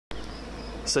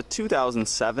It's a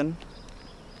 2007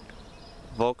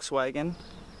 Volkswagen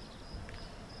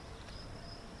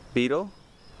Beetle.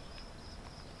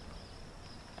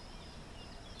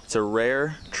 It's a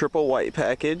rare triple white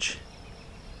package.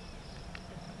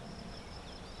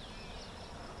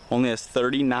 Only has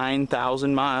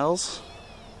 39,000 miles.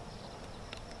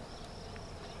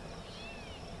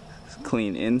 It's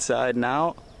clean inside and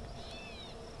out.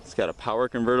 It's got a power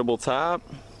convertible top,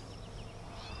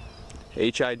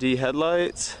 HID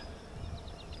headlights,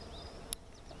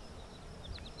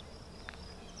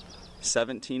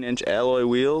 17-inch alloy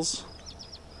wheels,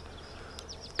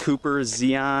 Cooper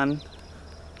Xeon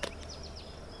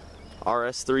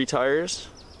RS3 tires.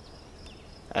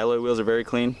 Alloy wheels are very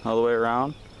clean all the way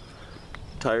around.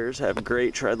 Tires have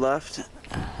great tread left.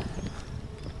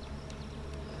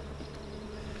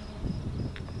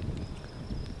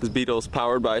 This Beetle is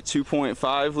powered by a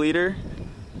 2.5 liter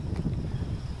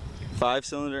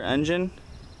 5-cylinder engine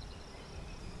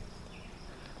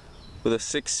with a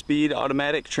 6-speed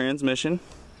automatic transmission.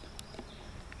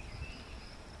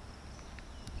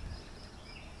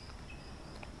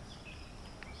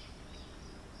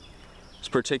 This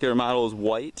particular model is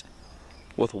white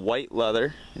with white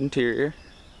leather interior.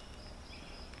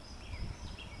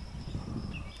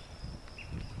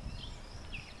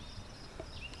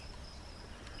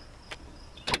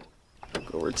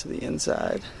 Go over to the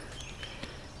inside.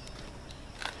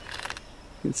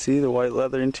 You can see the white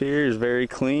leather interior is very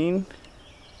clean.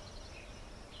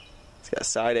 It's got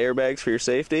side airbags for your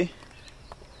safety.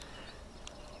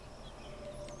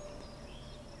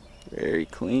 Very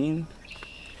clean.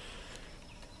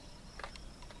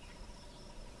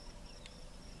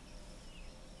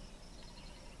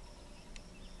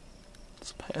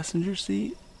 It's a passenger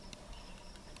seat.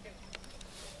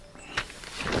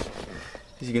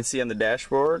 As you can see on the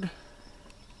dashboard, it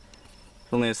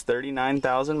only has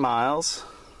 39,000 miles.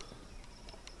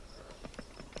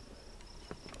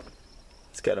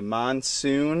 It's got a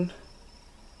Monsoon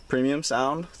premium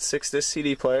sound, 6-disc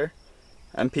CD player,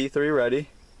 MP3 ready,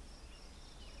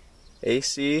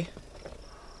 AC,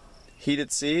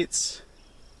 heated seats,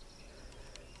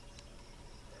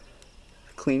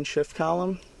 clean shift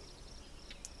column.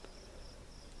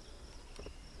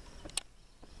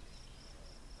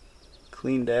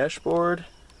 Clean dashboard.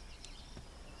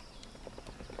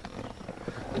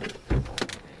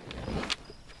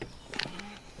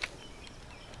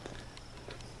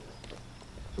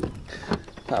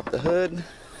 Pop the hood.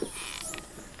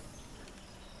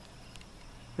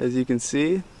 As you can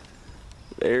see,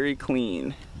 very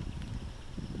clean.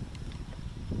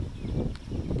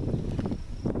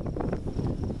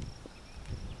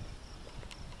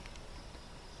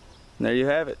 And there you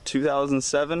have it,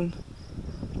 2007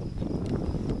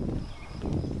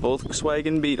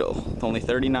 Volkswagen Beetle with only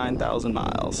 39,000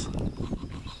 miles.